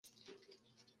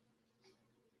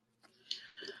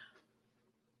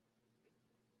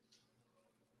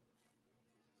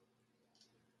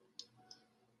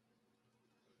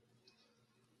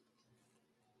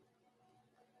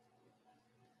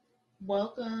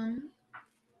Welcome.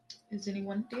 Is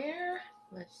anyone there?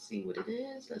 Let's see what it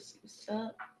is. Let's see what's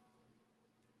up.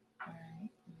 All right,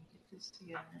 let me get this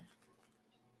together.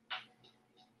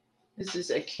 This is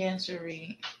a cancer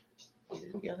read. Get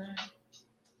it together.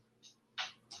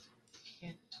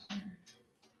 Cancer.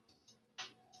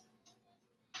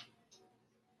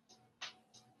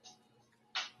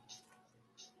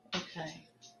 Okay.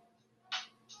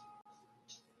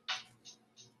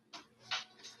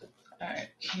 All right,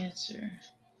 Cancer.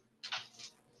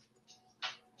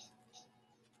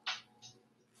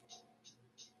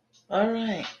 All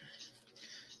right.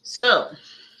 So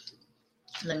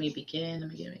let me begin. All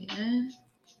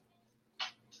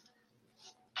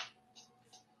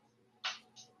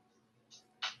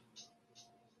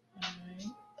right.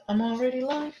 I'm already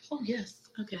live. Oh yes.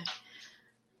 Okay.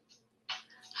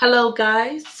 Hello,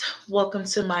 guys. Welcome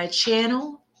to my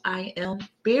channel. I am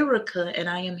Berica, and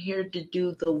I am here to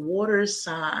do the water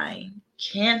sign,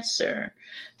 Cancer.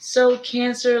 So,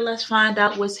 Cancer, let's find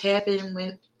out what's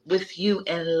happening with you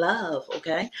in love,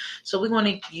 okay? So we're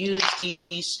going to use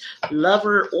these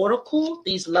lovers oracle,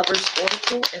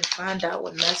 and find out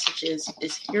what messages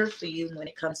is here for you when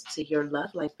it comes to your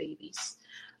love life, babies.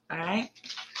 All right?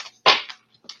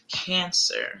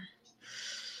 Cancer.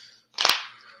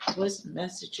 What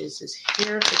messages is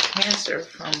here for Cancer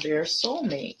from their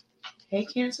soulmate? Hey,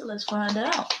 Cancer, let's find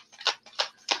out.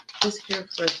 What's here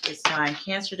for this sign?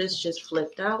 Cancer, this just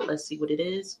flipped out. Let's see what it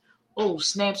is. Oh,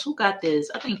 snaps. Who got this?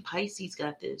 I think Pisces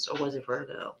got this. Or was it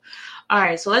Virgo? All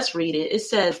right, so let's read it. It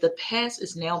says, the past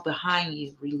is now behind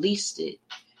you. Release it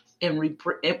and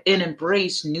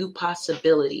embrace new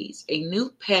possibilities. A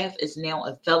new path is now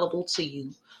available to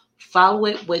you. Follow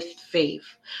it with faith.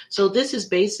 So this is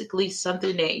basically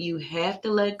something that you have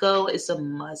to let go. It's a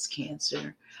must,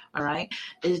 Cancer. All right.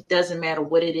 It doesn't matter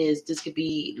what it is. This could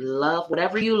be love,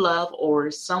 whatever you love,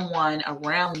 or someone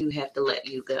around you have to let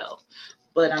you go.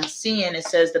 But I'm seeing it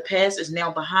says the past is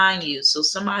now behind you. So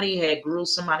somebody had grew,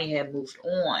 somebody had moved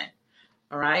on.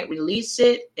 All right, release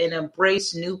it and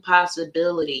embrace new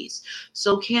possibilities.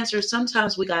 So, Cancer,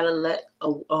 sometimes we gotta let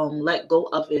go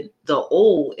of it, the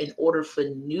old, in order for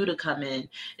new to come in.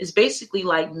 It's basically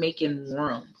like making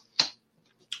room.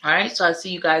 All right, so I see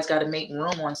you guys got to make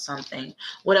room on something.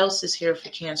 What else is here for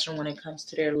Cancer when it comes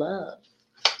to their love?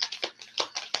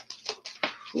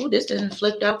 Ooh, this didn't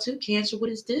flipped out too, Cancer.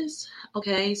 What is this?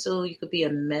 Okay, so you could be a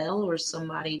male or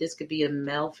somebody. This could be a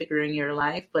male figure in your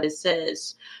life, but it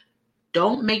says,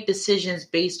 don't make decisions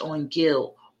based on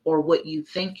guilt or what you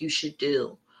think you should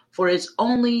do, for it's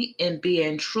only in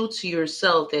being true to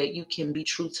yourself that you can be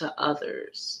true to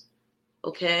others.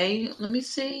 Okay, let me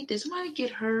see. Did somebody get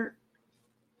hurt?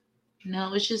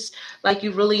 No, it's just like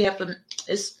you really have to.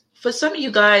 It's for some of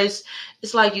you guys,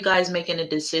 it's like you guys making a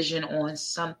decision on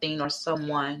something or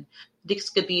someone. This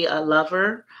could be a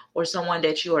lover or someone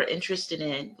that you are interested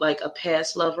in, like a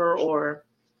past lover or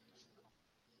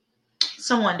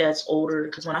someone that's older,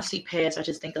 because when I see past, I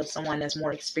just think of someone that's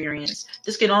more experienced.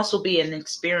 This can also be an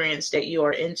experience that you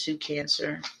are into,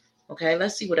 Cancer. Okay,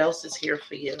 let's see what else is here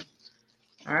for you.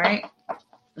 All right,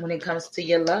 when it comes to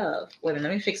your love. Wait a minute,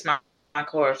 let me fix my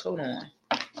cards. Hold on.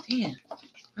 Damn,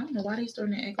 I don't know why they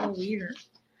starting to act all weird.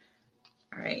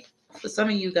 All right, for some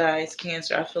of you guys,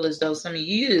 Cancer, I feel as though some of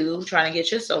you trying to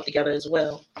get yourself together as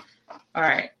well. All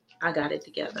right, I got it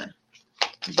together.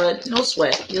 But no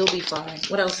sweat, you'll be fine.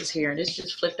 What else is here? This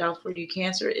just flipped out for you,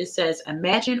 Cancer. It says,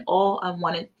 imagine all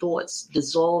unwanted thoughts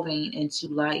dissolving into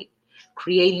light,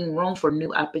 creating room for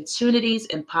new opportunities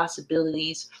and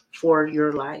possibilities for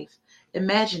your life.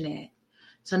 Imagine that.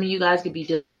 Some of you guys could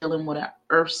be dealing with an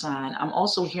earth sign. I'm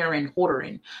also hearing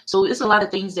hoarding. So it's a lot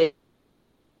of things that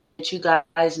you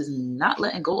guys is not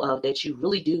letting go of that you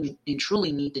really do and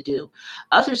truly need to do.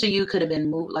 Others of you could have been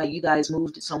moved, like you guys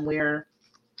moved somewhere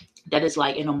that is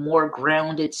like in a more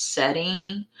grounded setting.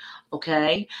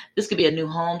 Okay, this could be a new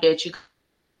home that you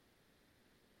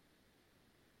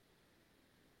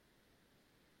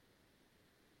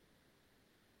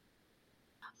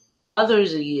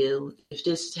others of you, if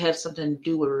this has something to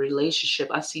do with a relationship,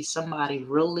 I see somebody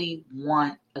really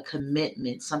want a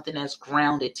commitment, something that's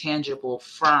grounded, tangible,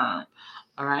 firm.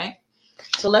 All right,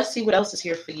 so let's see what else is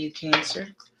here for you, Cancer.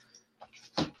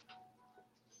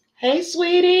 Hey,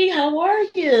 sweetie, how are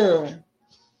you?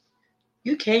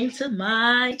 You came to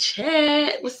my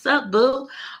chat. What's up, boo?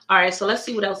 All right, so let's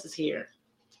see what else is here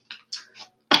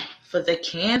for the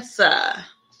Cancer.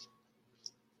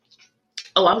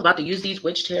 Oh, I was about to use these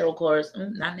witch tarot cards.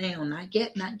 Not now, not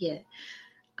yet, not yet.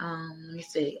 Let me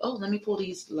see. Oh, let me pull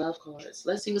these love cards.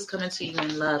 Let's see what's coming to you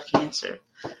in love, Cancer.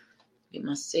 Get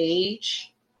my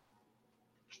sage.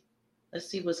 Let's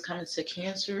see what's coming to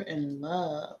Cancer in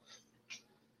love.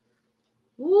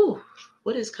 Ooh,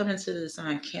 what is coming to the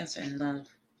sign Cancer in love?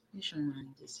 You should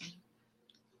mind to see.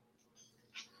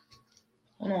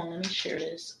 Hold on, let me share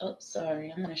this. Oh,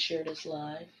 sorry, I'm going to share this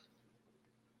live.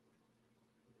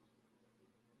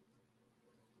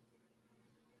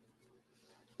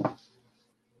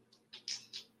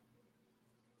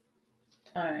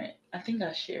 All right, I think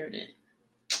I shared it.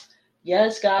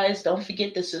 Yes, guys, don't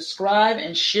forget to subscribe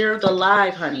and share the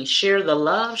live, honey. Share the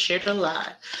love, share the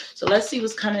live. So let's see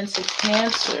what's coming to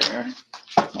Cancer.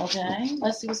 Okay,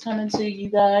 let's see what's coming to you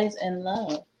guys in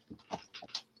love.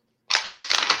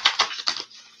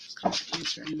 What's coming to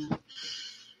Cancer in love?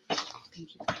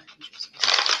 Thank you for that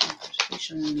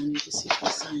interest. I need to see if I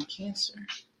sign Cancer.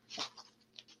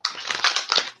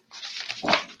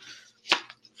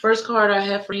 First card I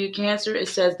have for you, Cancer, it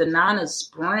says the Nine of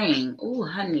Spring. Ooh,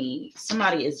 honey,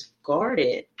 somebody is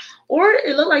guarded. Or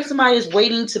it looked like somebody is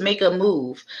waiting to make a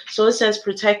move. So it says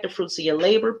protect the fruits of your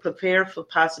labor, prepare for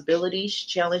possibilities,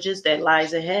 challenges that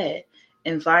lies ahead,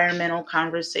 environmental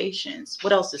conversations.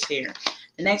 What else is here?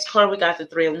 The next card, we got the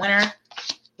Three of Winter.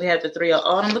 We have the Three of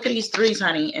Autumn. Look at these threes,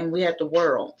 honey. And we have the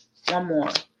World. One more.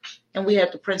 And we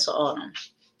have the Prince of Autumn.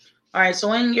 All right,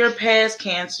 so in your past,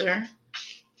 Cancer,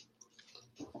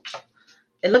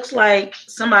 it looks like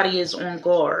somebody is on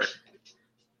guard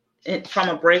from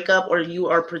a breakup, or you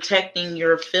are protecting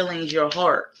your feelings, your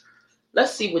heart.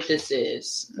 Let's see what this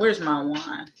is. Where's my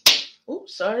wand?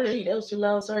 Oops, sorry. That was too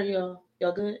loud. Sorry, y'all.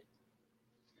 Y'all good?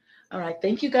 All right.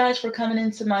 Thank you guys for coming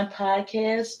into my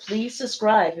podcast. Please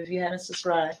subscribe if you haven't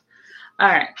subscribed. All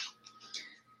right.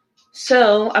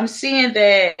 So I'm seeing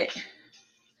that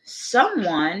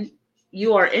someone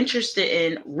you are interested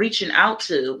in reaching out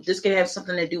to. This can have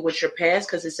something to do with your past,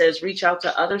 because it says reach out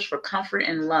to others for comfort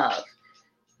and love.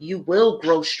 You will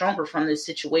grow stronger from this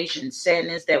situation.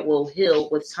 Sadness that will heal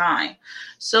with time.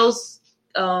 So,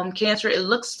 Cancer, it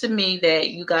looks to me that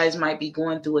you guys might be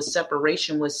going through a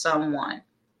separation with someone.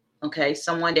 Okay,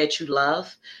 someone that you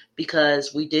love,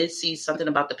 because we did see something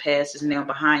about the past is now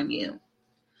behind you.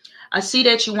 I see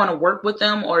that you want to work with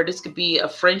them, or this could be a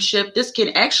friendship. This can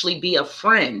actually be a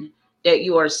friend that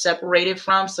you are separated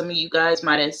from. Some of you guys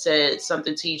might have said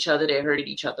something to each other that hurted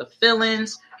each other's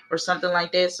feelings or something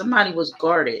like that. Somebody was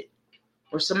guarded,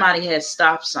 or somebody had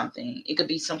stopped something. It could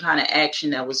be some kind of action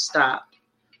that was stopped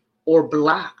or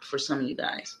blocked for some of you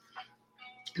guys.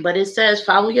 But it says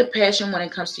follow your passion when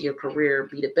it comes to your career.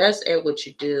 Be the best at what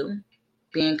you do.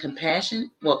 Being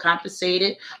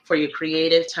compensated for your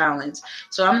creative talents.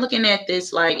 So I'm looking at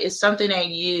this like it's something that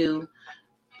you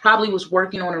probably was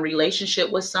working on a relationship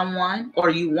with someone,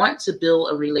 or you want to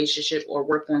build a relationship or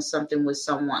work on something with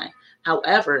someone.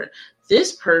 However,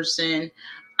 this person,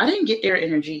 I didn't get their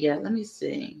energy yet. Let me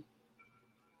see.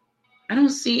 I don't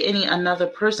see another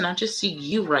person. I just see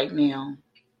you right now.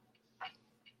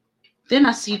 Then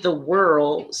I see the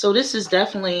World. So this is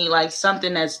definitely like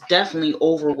something that's definitely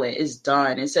over with. It's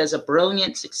done. It says a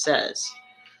brilliant success.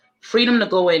 Freedom to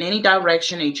go in any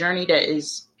direction. A journey that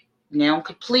is now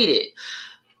completed.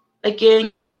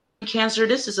 Again, Cancer,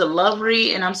 this is a love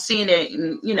read, and I'm seeing that,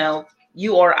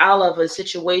 you are out of a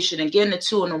situation. Again, the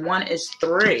 2 and the 1 is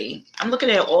 3. I'm looking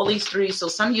at all these 3s. So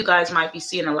some of you guys might be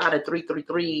seeing a lot of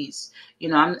 3-3-3s.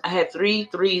 I had 3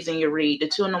 3s in your read. The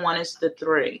 2 and the 1 is the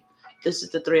 3. This is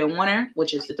the 3 of Winter,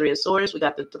 which is the 3 of Swords. We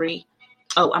got the 3.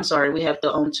 Oh, I'm sorry. We have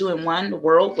the 2 and 1, the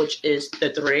World, which is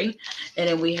the 3. And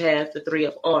then we have the 3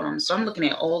 of Autumn. So I'm looking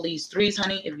at all these 3s,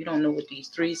 honey. If you don't know what these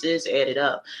 3s is, add it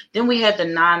up. Then we have the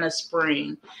 9 of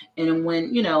Spring. And then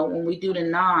when we do the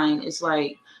 9, it's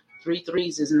like 3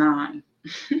 3s is 9.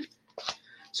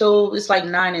 So it's like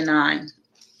 9 and 9.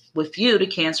 With you, the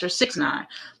Cancer, 6-9.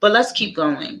 But let's keep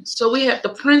going. So we have the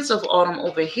Prince of Autumn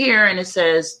over here, and it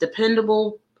says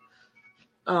dependable,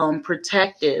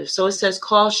 protective. So it says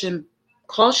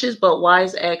cautious but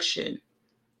wise action,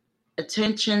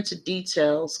 attention to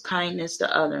details, kindness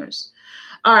to others.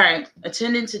 All right,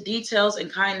 attending to details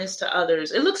and kindness to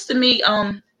others. It looks to me,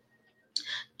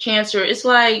 Cancer, it's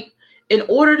like in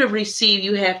order to receive,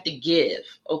 you have to give,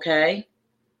 okay?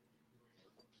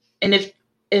 And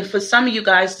for some of you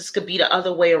guys, this could be the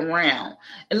other way around.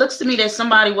 It looks to me that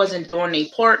somebody wasn't doing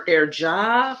their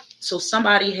job, so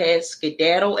somebody had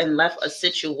skedaddled and left a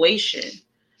situation.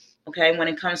 Okay, when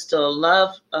it comes to a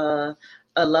love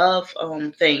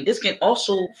thing, this can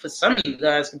also, for some of you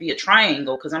guys, could be a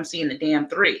triangle, because I'm seeing the damn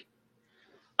 3.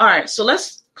 All right, so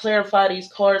let's clarify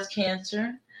these cards,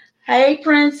 Cancer. Hey,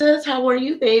 Princess, how are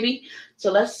you, baby?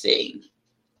 So let's see.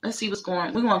 Let's see what's going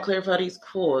on. We want to clarify these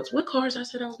cards. What cards I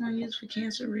said I was going to use for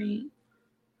Cancer read?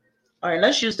 All right,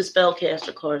 let's use the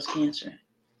Spellcaster cards, Cancer.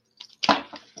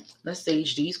 Let's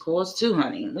sage these cords too,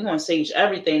 honey. We're going to sage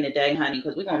everything today, honey,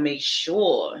 because we're going to make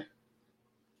sure.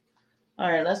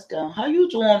 All right, let's go. How you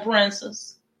doing,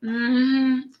 princess?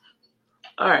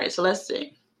 All right, so let's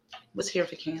see. What's here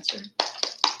for Cancer?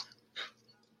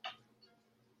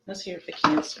 What's here for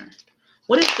Cancer?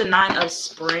 What is the 9 of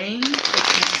spring for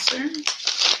Cancer?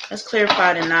 Let's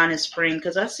clarify the 9 of spring,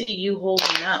 because I see you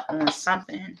holding up on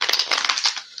something.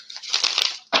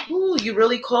 Ooh, you're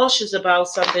really cautious about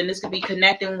something. This could be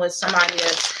connecting with somebody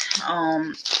that's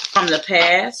from the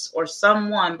past or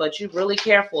someone, but you're really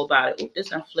careful about it. Ooh, this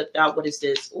done flipped out. What is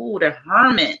this? Ooh, the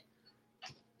Hermit.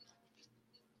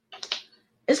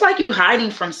 It's like you're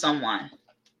hiding from someone.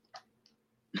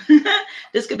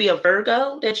 This could be a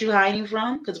Virgo that you're hiding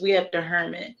from, because we have the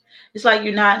Hermit. It's like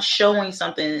you're not showing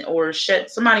something, or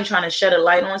somebody trying to shed a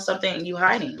light on something and you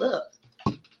hiding. Look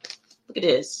at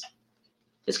this.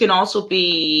 This can also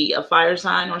be a fire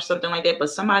sign or something like that, but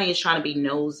somebody is trying to be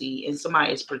nosy and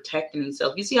somebody is protecting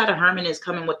himself. You see how the Hermit is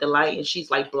coming with the light and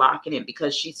she's like blocking it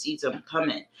because she sees him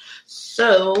coming.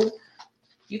 So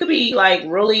you could be like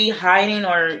really hiding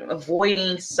or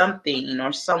avoiding something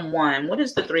or someone. What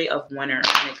is the 3 of winter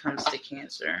when it comes to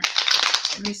Cancer?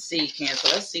 Let me see, Cancer.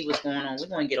 Let's see what's going on. We're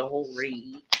going to get a whole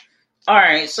read. All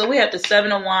right, so we have the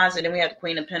 7 of wands and then we have the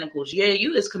Queen of pentacles. Yeah,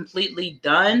 you is completely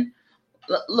done.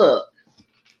 Look.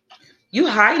 You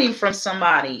hiding from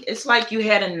somebody. It's like you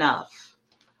had enough.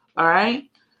 All right.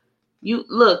 You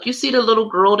see the little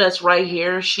girl that's right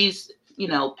here. She's,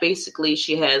 basically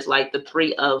she has like the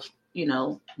 3 of,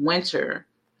 winter,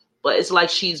 but it's like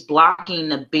she's blocking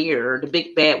the bear, the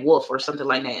big bad wolf or something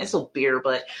like that. It's a bear,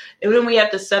 but and then we have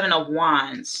the 7 of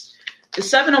wands. The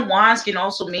 7 of wands can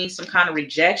also mean some kind of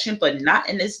rejection, but not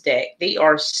in this deck. They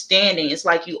are standing. It's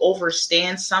like you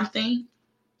overstand something.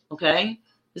 Okay.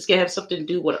 This can have something to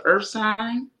do with an earth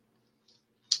sign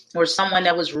or someone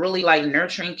that was really like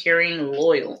nurturing, caring,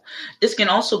 loyal. This can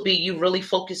also be you really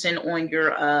focusing on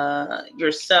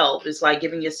yourself. It's like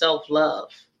giving yourself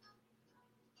love.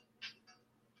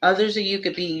 Others of you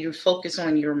could be you focus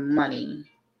on your money.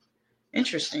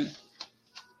 Interesting.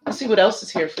 Let's see what else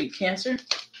is here for you, Cancer.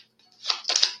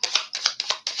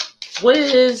 What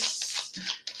is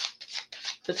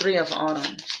the 3 of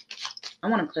autumn? I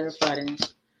want to clarify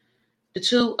this. The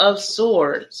 2 of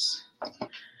swords.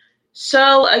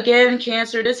 So again,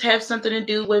 Cancer, this has something to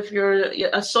do with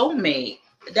a soulmate.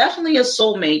 Definitely a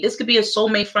soulmate. This could be a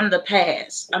soulmate from the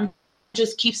past. I'm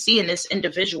just keep seeing this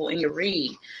individual in your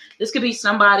read. This could be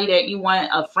somebody that you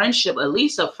want a friendship, at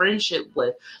least a friendship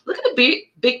with. Look at the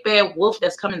big bad wolf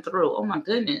that's coming through. Oh my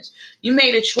goodness. You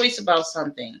made a choice about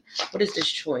something. What is this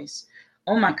choice?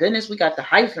 Oh my goodness, we got the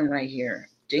hyphen right here.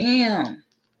 Damn.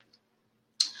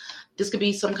 This could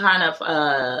be some kind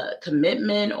of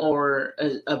commitment or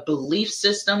a belief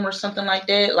system or something like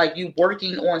that. Like you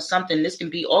working on something. This can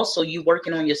be also you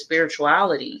working on your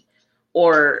spirituality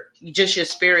or just your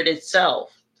spirit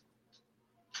itself.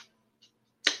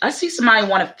 I see somebody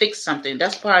want to fix something.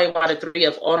 That's probably why the 3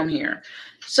 of autumn here.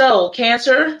 So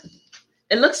Cancer,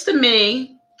 it looks to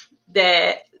me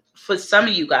that for some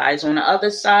of you guys on the other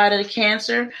side of the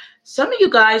Cancer, some of you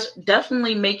guys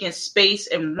definitely making space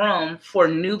and room for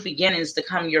new beginnings to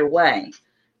come your way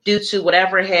due to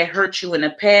whatever had hurt you in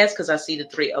the past, because I see the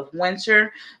 3 of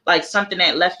winter, like something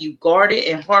that left you guarded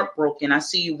and heartbroken. I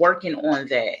see you working on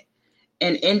that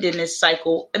and ending this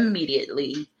cycle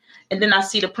immediately. And then I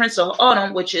see the Prince of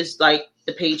Autumn, which is like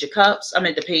the Page of Cups. I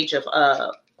mean, the Page of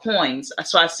Coins.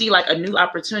 So I see like a new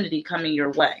opportunity coming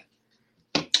your way.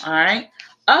 All right.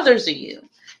 Others of you.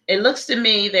 It looks to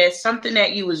me that something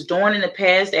that you was doing in the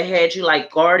past that had you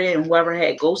like guarded and whoever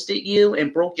had ghosted you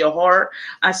and broke your heart,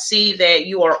 I see that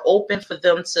you are open for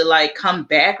them to like come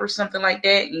back or something like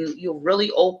that. You're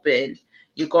really open.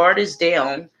 Your guard is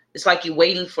down. It's like you're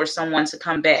waiting for someone to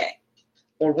come back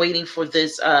or waiting for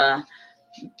this,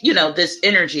 this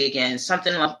energy again.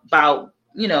 Something about,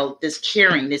 this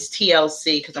caring, this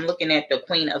TLC, because I'm looking at the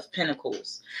Queen of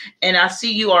Pentacles. And I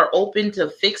see you are open to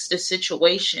fix the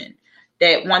situation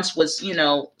that once was,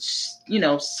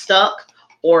 stuck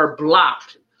or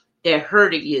blocked that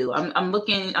hurted you.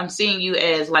 I'm seeing you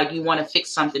as like you want to fix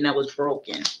something that was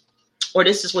broken, or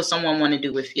this is what someone want to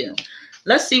do with you.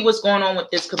 Let's see what's going on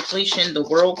with this completion. The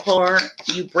World card,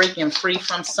 you breaking free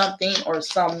from something or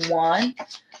someone.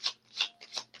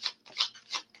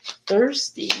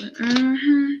 Thirsty.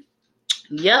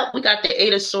 Yep, we got the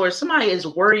 8 of Swords. Somebody is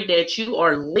worried that you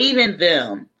are leaving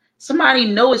them. Somebody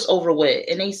know it's over with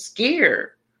and they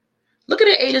scared. Look at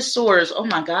the 8 of Swords. Oh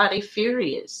my God, they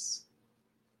furious.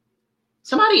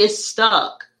 Somebody is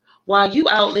stuck while you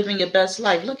out living your best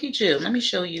life. Look at you. Let me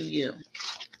show you.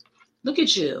 Look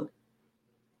at you.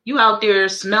 You out there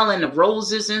smelling the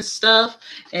roses and stuff,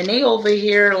 and they over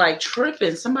here like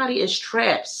tripping. Somebody is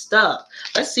trapped, stuck.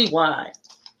 Let's see why.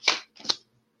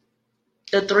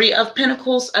 The Three of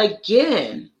Pentacles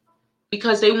again.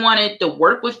 Because they wanted to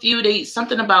work with you. They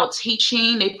something about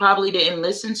teaching. They probably didn't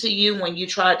listen to you when you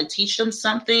tried to teach them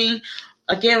something.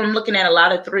 Again, I'm looking at a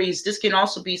lot of threes. This can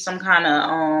also be some kind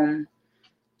of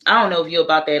I don't know if you're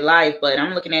about that life, but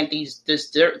I'm looking at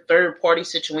this third party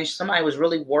situation. Somebody was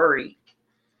really worried.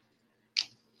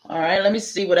 All right, let me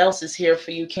see what else is here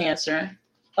for you, Cancer.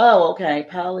 Oh, okay.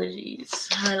 Apologies.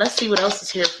 All right, let's see what else is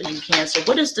here for you, Cancer.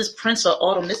 What is this Prince of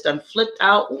Autumn? This done flipped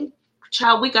out. Ooh,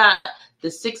 child, we got the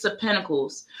Six of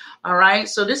Pentacles. All right.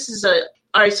 So this is all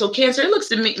right. So Cancer, it looks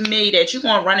to me that you're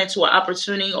going to run into an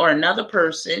opportunity or another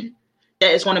person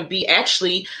that is going to be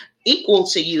actually equal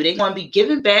to you. They're going to be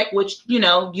giving back what,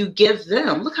 you give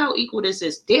them. Look how equal this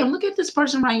is. Damn, look at this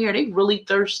person right here. They really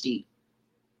thirsty.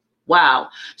 Wow.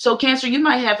 So Cancer, you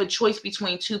might have a choice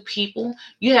between two people.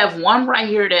 You have one right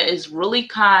here that is really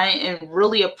kind and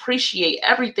really appreciate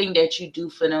everything that you do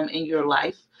for them in your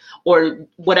life or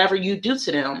whatever you do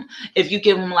to them. If you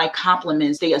give them like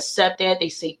compliments, they accept that. They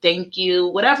say thank you.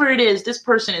 Whatever it is, this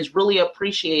person is really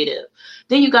appreciative.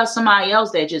 Then you got somebody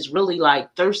else that just really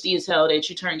like thirsty as hell that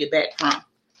you turn your back from.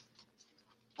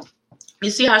 You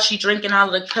see how she drinking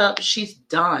out of the cup? She's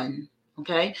done.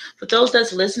 Okay, for those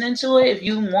that's listening to it, if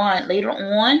you want later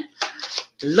on,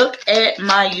 look at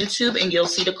my YouTube and you'll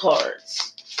see the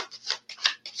cards.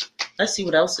 Let's see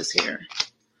what else is here.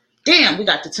 Damn, we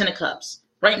got the Ten of Cups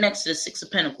right next to the Six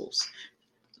of Pentacles.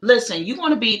 Listen, you're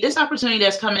going to be, this opportunity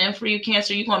that's coming in for you,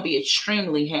 Cancer, you're going to be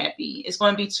extremely happy. It's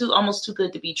going to be almost too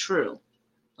good to be true.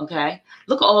 Okay,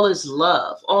 look at all this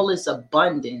love, all this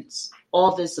abundance,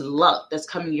 all this luck that's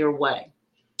coming your way.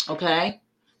 Okay.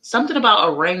 Something about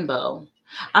a rainbow.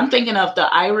 I'm thinking of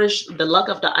the luck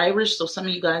of the Irish. So some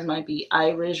of you guys might be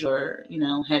Irish or,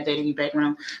 have that in your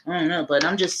background. I don't know, but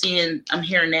I'm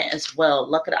hearing that as well.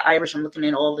 Luck of the Irish. I'm looking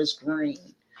at all this green.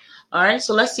 All right.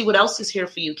 So let's see what else is here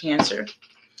for you, Cancer.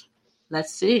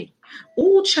 Let's see.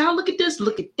 Oh, child, look at this.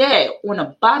 Look at that. On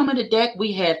the bottom of the deck,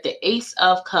 we have the Ace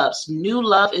of Cups. New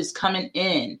love is coming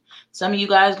in. Some of you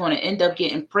guys going to end up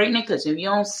getting pregnant because if you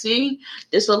don't see,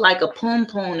 this look like a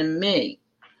poom-poom to me.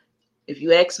 If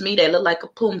you ask me, that look like a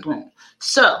poom-poom.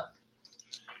 So,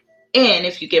 and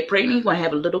if you get pregnant, you're going to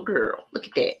have a little girl. Look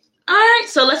at that. All right,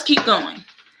 so let's keep going.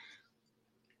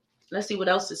 Let's see what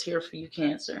else is here for you,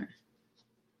 Cancer.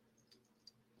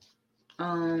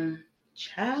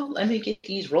 Child, let me get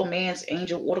these Romance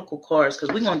Angel Oracle cards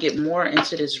because we're going to get more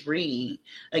into this read.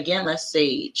 Again, let's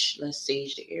sage. Let's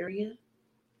sage the area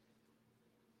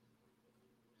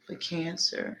for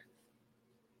Cancer.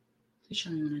 Please show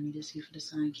me what I need to see for the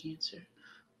sign Cancer.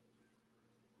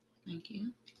 Thank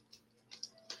you.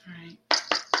 All right.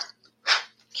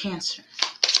 Cancer.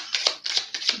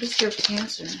 What is here for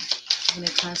Cancer when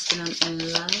it comes to them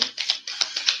in love?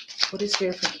 What is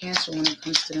here for Cancer when it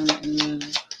comes to them in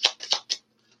love?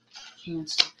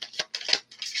 Cancer.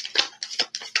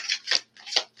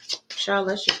 Child,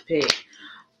 let's just pick.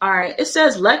 All right. It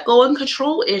says let go and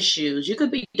control issues. You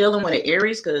could be dealing with an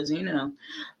Aries because,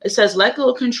 it says let go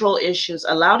of control issues.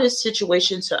 Allow this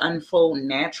situation to unfold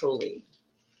naturally.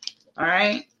 All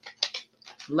right.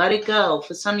 Let it go.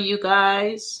 For some of you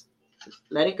guys,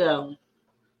 let it go.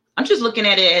 I'm just looking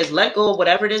at it as let go of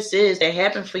whatever this is that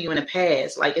happened for you in the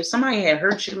past. Like if somebody had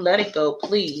hurt you, let it go,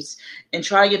 please. And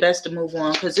try your best to move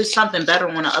on because there's something better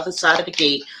on the other side of the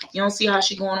gate. You don't see how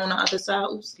she going on the other side?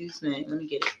 Oops, excuse me. Let me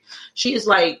get it. She is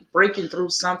like breaking through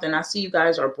something. I see you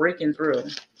guys are breaking through.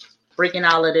 Breaking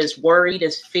out of this worry,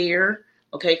 this fear.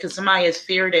 Okay, because somebody is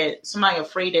afraid that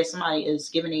somebody is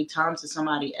giving their time to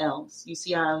somebody else. You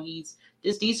see how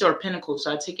these are pentacles,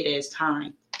 so I take it as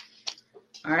time.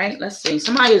 All right, let's see.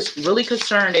 Somebody is really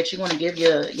concerned that you're going to give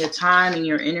your time and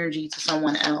your energy to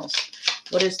someone else.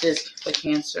 What is this for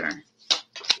Cancer?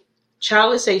 Child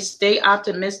would say stay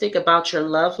optimistic about your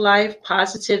love life,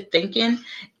 positive thinking,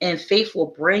 and faith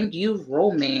will bring you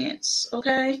romance.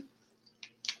 Okay?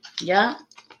 Yeah,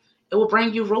 it will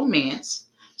bring you romance.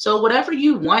 So whatever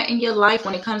you want in your life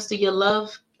when it comes to your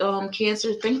love,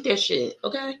 Cancer, think that shit.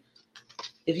 Okay?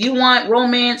 If you want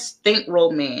romance, think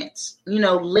romance.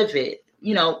 Live it.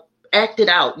 Act it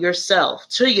out yourself,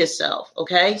 to yourself,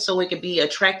 okay? So it can be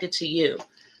attracted to you.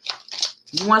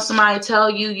 You want somebody to tell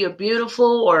you you're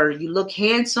beautiful or you look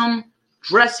handsome,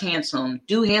 dress handsome,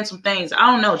 do handsome things. I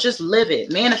don't know, just live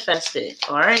it, manifest it,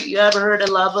 all right? You ever heard of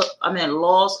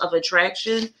laws of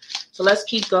attraction? So let's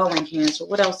keep going, Cancer.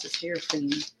 What else is here for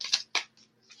you?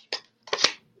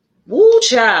 Woo,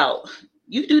 child.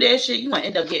 You do that shit, you want to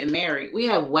end up getting married. We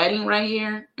have wedding right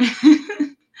here.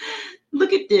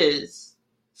 Look at this.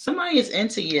 Somebody is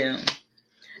into you.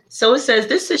 So it says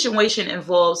this situation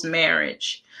involves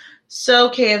marriage. So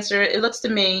Cancer, it looks to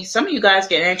me, some of you guys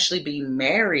can actually be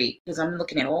married because I'm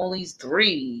looking at all these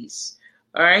threes.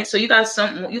 All right. So you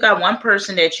got one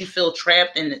person that you feel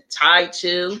trapped and tied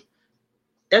to.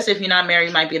 That's if you're not married,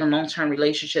 you might be in a long-term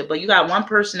relationship, but you got one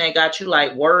person that got you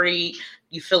like worried,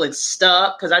 you feeling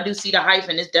stuck. Cause I do see the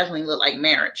hyphen. This definitely look like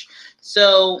marriage.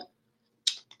 So,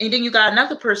 and then you got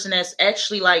another person that's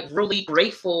actually like really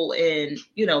grateful and,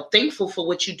 thankful for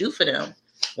what you do for them.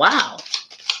 Wow.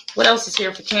 What else is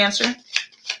here for Cancer?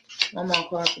 One more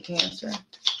card for Cancer.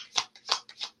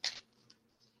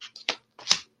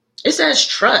 It says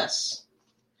trust.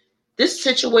 This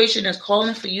situation is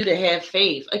calling for you to have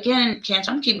faith. Again, Cancer,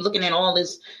 I'm keep looking at all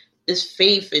this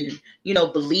faith and,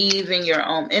 believe in your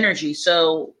own energy.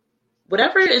 So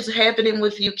whatever is happening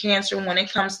with you, Cancer, when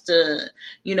it comes to,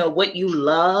 what you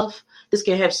love, this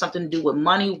can have something to do with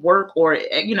money, work, or,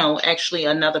 actually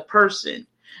another person.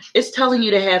 It's telling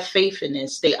you to have faith in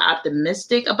this. Stay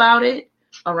optimistic about it.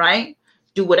 All right.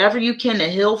 Do whatever you can to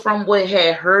heal from what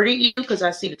had hurted you. Because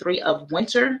I see the 3 of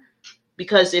Winter.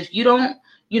 Because if you don't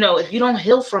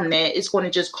heal from that, it's going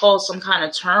to just cause some kind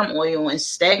of turmoil and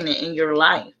stagnant in your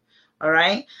life. All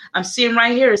right. I'm seeing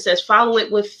right here, it says, follow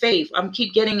it with faith. I'm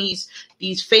keep getting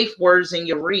these faith words in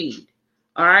your read.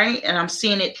 All right. And I'm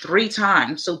seeing it 3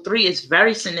 times. So 3 is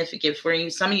very significant for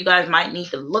you. Some of you guys might need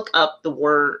to look up the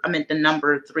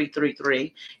number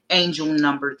 333, angel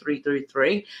number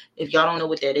 333. If y'all don't know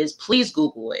what that is, please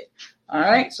Google it. All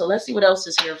right. So let's see what else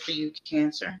is here for you,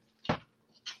 Cancer.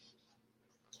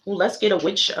 Well, let's get a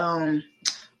witch.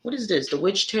 What is this? The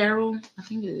Witch Tarot? I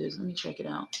think it is. Let me check it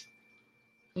out.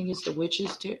 I think it's the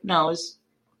Witch's Tarot. No,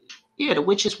 the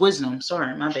Witch's Wisdom.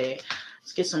 Sorry, my bad.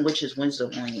 Let's get some Witch's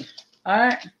Wisdom on you. All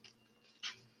right.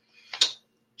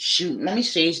 Shoot, let me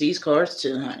stage these cards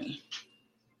too, honey.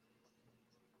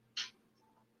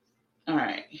 All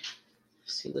right.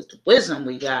 Let's see what the wisdom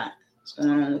we got. What's going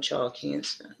on with y'all,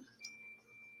 Cancer?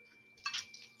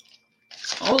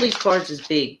 All these cards is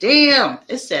big. Damn.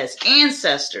 It says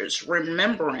ancestors,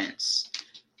 remembrance.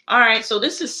 All right. So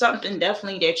this is something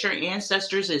definitely that your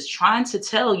ancestors is trying to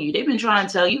tell you. They've been trying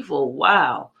to tell you for a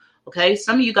while. Okay.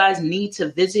 Some of you guys need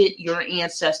to visit your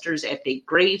ancestors at their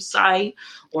gravesite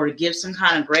or give some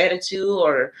kind of gratitude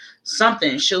or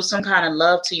something. Show some kind of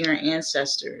love to your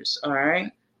ancestors. All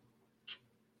right.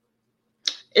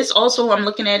 It's also, I'm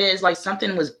looking at it as like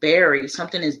something was buried.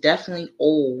 Something is definitely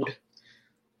old.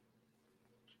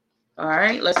 All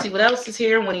right, let's see what else is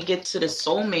here when you get to the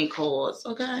soulmate cards,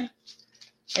 okay?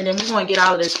 And then we're going to get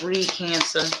out of this read,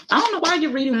 Cancer. I don't know why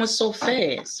your reading was so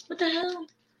fast. What the hell?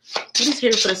 What is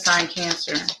here for the sign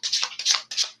Cancer?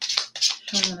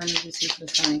 Show me what I need to see for the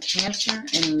sign Cancer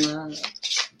and love.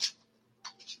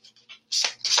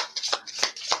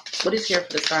 What is here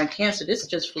for the sign Cancer? This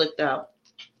just flipped out.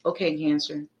 Okay,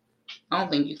 Cancer. I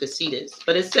don't think you could see this,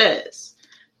 but it says,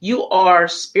 you are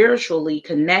spiritually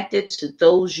connected to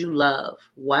those you love.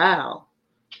 Wow.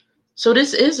 So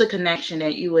this is a connection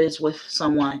that you is with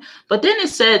someone. But then it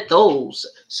said those.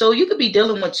 So you could be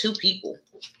dealing with 2 people.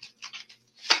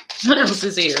 What else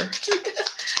is here?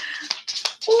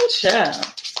 Oh, child.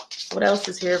 What else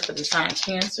is here for the sign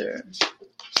Cancer?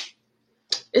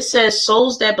 It says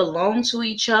souls that belong to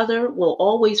each other will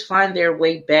always find their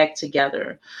way back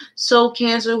together. So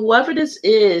Cancer, whoever this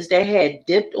is that had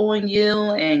dipped on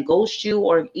you and ghosted you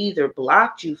or either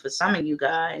blocked you for some of you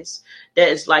guys that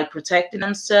is like protecting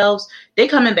themselves, they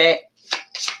coming back.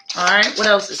 All right. What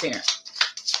else is here?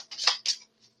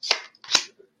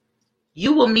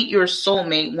 You will meet your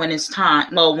soulmate when it's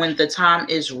time. Well, when the time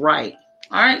is right.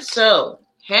 All right. So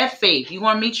have faith. You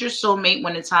want to meet your soulmate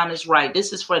when the time is right.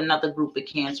 This is for another group of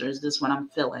Cancers. This one I'm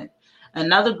feeling.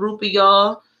 Another group of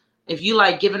y'all, if you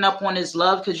like giving up on this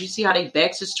love, because you see how their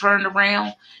backs is turned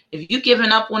around. If you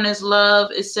giving up on this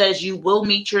love, it says you will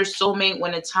meet your soulmate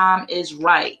when the time is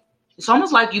right. It's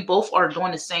almost like you both are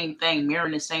doing the same thing,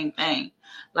 mirroring the same thing.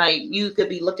 Like you could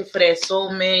be looking for that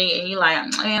soulmate and you're like,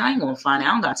 man, I ain't going to find it.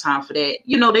 I don't got time for that.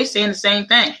 They saying the same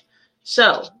thing.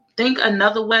 So think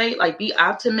another way, like be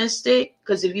optimistic,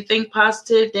 because if you think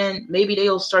positive, then maybe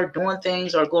they'll start doing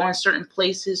things or going certain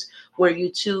places where you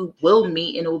two will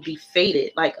meet and it will be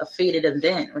fated, like a fated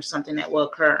event or something that will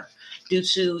occur due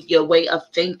to your way of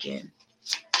thinking.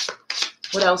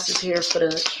 What else is here for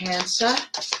the Cancer?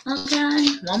 Okay,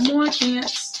 one more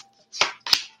chance.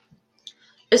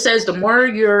 It says the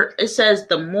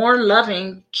more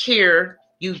loving care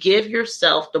you give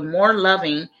yourself, the more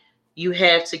loving you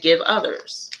have to give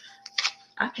others.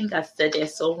 I think I said that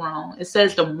so wrong. It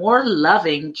says the more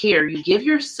loving care you give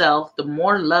yourself, the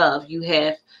more love you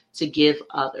have to give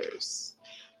others.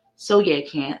 So yeah,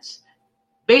 Cancer.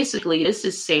 Basically, this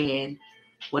is saying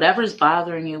whatever's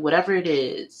bothering you, whatever it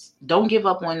is, don't give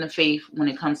up on the faith when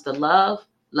it comes to love.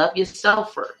 Love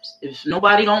yourself first. If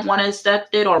nobody don't want to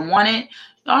accept it or want it,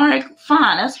 all right,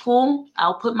 fine, that's cool.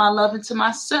 I'll put my love into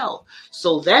myself.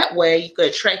 So that way you could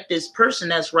attract this person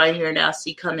that's right here that I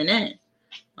see coming in.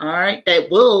 All right,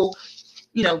 that will,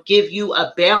 give you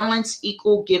a balanced,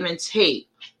 equal give and take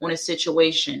on a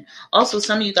situation. Also,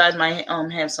 some of you guys might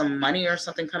have some money or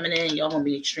something coming in. Y'all gonna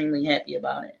be extremely happy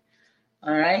about it.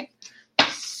 All right.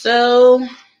 So,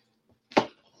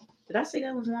 did I say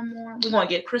that was one more? We're gonna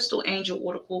get Crystal Angel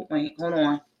Oracle. Wait, hold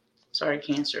on. Sorry,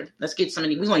 Cancer. Let's get some of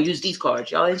these. We're gonna use these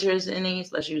cards. Y'all interested in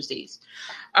these? Let's use these.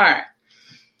 All right.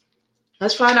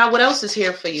 Let's find out what else is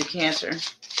here for you, Cancer.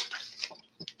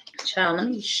 Child, let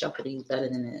me shuffle these better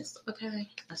than this. Okay.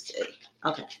 Let's see.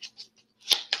 Okay.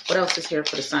 What else is here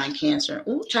for the sign Cancer?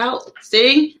 Ooh, child.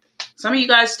 See? Some of you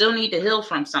guys still need to heal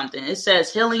from something. It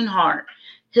says healing heart.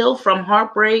 Heal from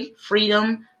heartbreak,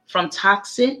 freedom from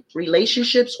toxic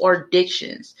relationships or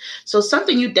addictions. So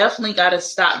something you definitely got to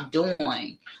stop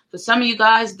doing. For some of you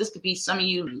guys, this could be some of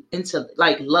you into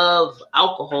like love,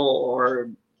 alcohol, or,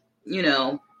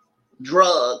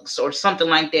 drugs or something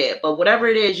like that. But whatever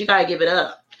it is, you got to give it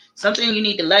up. Something you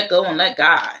need to let go and let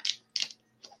God.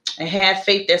 And have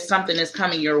faith that something is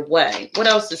coming your way. What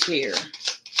else is here?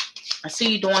 I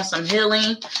see you doing some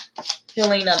healing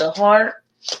of the heart.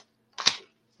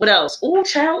 What else? Oh,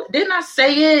 child, didn't I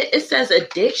say it? It says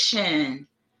addiction.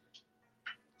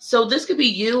 So this could be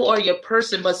you or your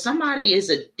person, but somebody is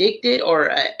addicted or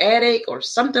an addict or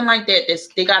something like that.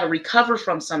 They got to recover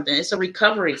from something. It's a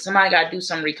recovery. Somebody got to do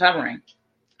some recovering.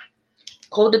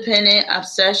 Codependent,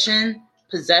 obsession,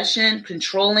 possession,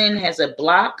 controlling, has a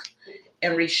block,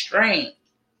 and restraint.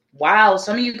 Wow,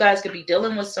 some of you guys could be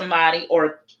dealing with somebody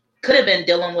or could have been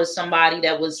dealing with somebody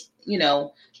that was,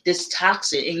 this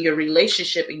toxic in your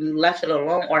relationship and you left it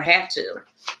alone or had to.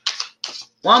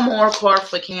 One more card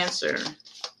for Cancer.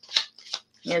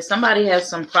 Yeah, somebody has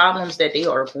some problems that they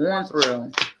are going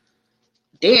through.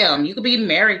 Damn, you could be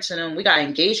married to them. We got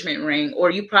engagement ring, or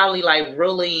you probably like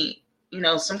really,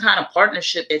 some kind of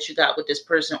partnership that you got with this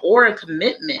person or a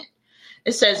commitment.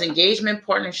 It says engagement,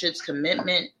 partnerships,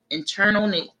 commitment,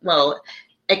 externally,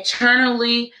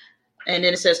 and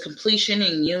then it says completion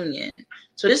and union.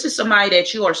 So this is somebody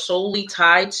that you are solely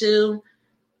tied to.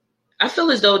 I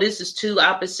feel as though this is two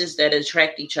opposites that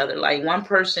attract each other. Like one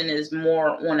person is more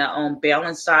on a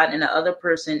balanced side and the other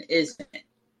person isn't.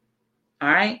 All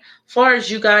right. As far as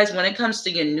you guys, when it comes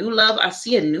to your new love, I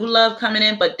see a new love coming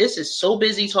in, but this is so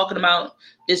busy talking about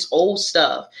this old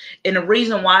stuff. And the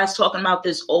reason why it's talking about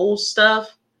this old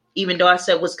stuff, even though I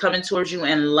said what's coming towards you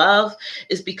in love,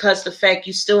 is because the fact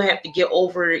you still have to get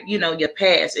over, your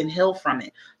past and heal from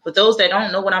it. For those that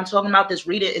don't know what I'm talking about, this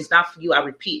reading is not for you. I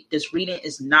repeat, this reading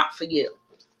is not for you.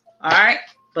 All right.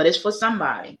 But it's for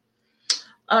somebody.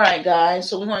 All right, guys.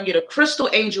 So we're going to get a Crystal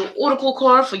Angel Oracle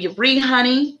card for your read,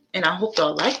 honey. And I hope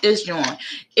y'all like this, John.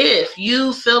 If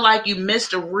you feel like you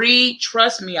missed a read,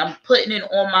 trust me, I'm putting it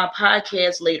on my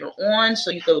podcast later on. So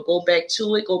you can go back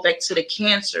to it. Go back to the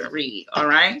Cancer read. All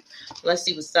right. Let's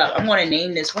see what's up. I'm going to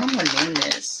name this. What am I going to name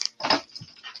this?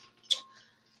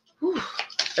 Whew.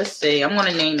 Let's see. I'm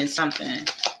going to name it something.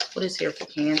 What is here for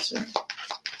Cancer?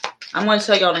 I'm going to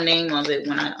tell y'all the name of it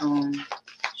when I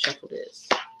shuffle this.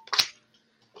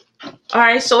 All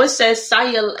right. So it says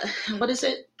what is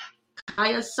it?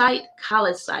 Calcite.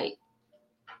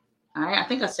 All right. I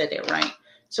think I said that right.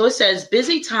 So it says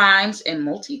busy times and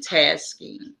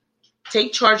multitasking.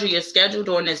 Take charge of your schedule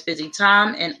during this busy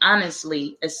time and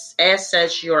honestly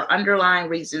assess your underlying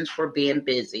reasons for being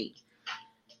busy.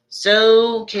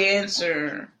 So,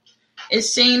 Cancer, it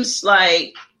seems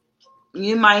like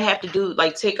you might have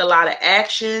to take a lot of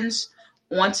actions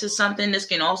onto something. This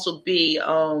can also be,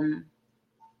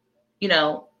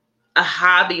 a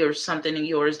hobby or something of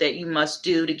yours that you must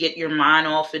do to get your mind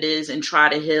off of this and try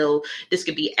to heal. This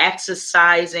could be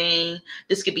exercising.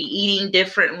 This could be eating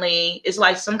differently. It's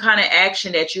like some kind of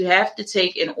action that you have to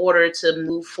take in order to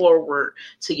move forward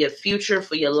to your future,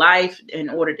 for your life, in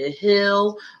order to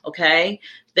heal. Okay.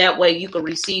 That way you can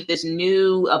receive this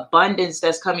new abundance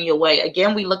that's coming your way.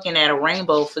 Again, we're looking at a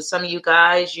rainbow. For some of you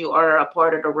guys, you are a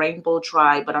part of the rainbow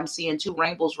tribe, but I'm seeing two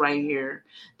rainbows right here.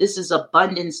 This is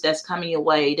abundance that's coming your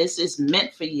way. This is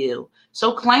meant for you.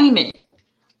 So claim it.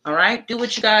 All right. Do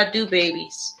what you got to do,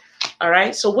 babies. All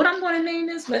right. So what I'm going to name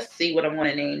this, let's see what I'm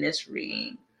going to name this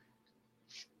reading.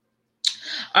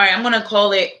 All right. I'm going to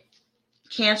call it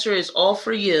Cancer is All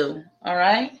for You. All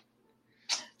right.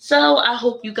 So I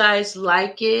hope you guys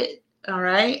like it. All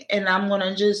right. And I'm going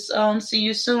to just see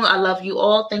you soon. I love you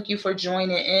all. Thank you for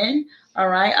joining in. All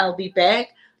right. I'll be back.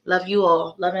 Love you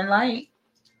all. Love and light.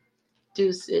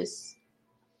 Deuces.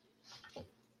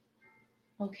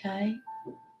 Okay.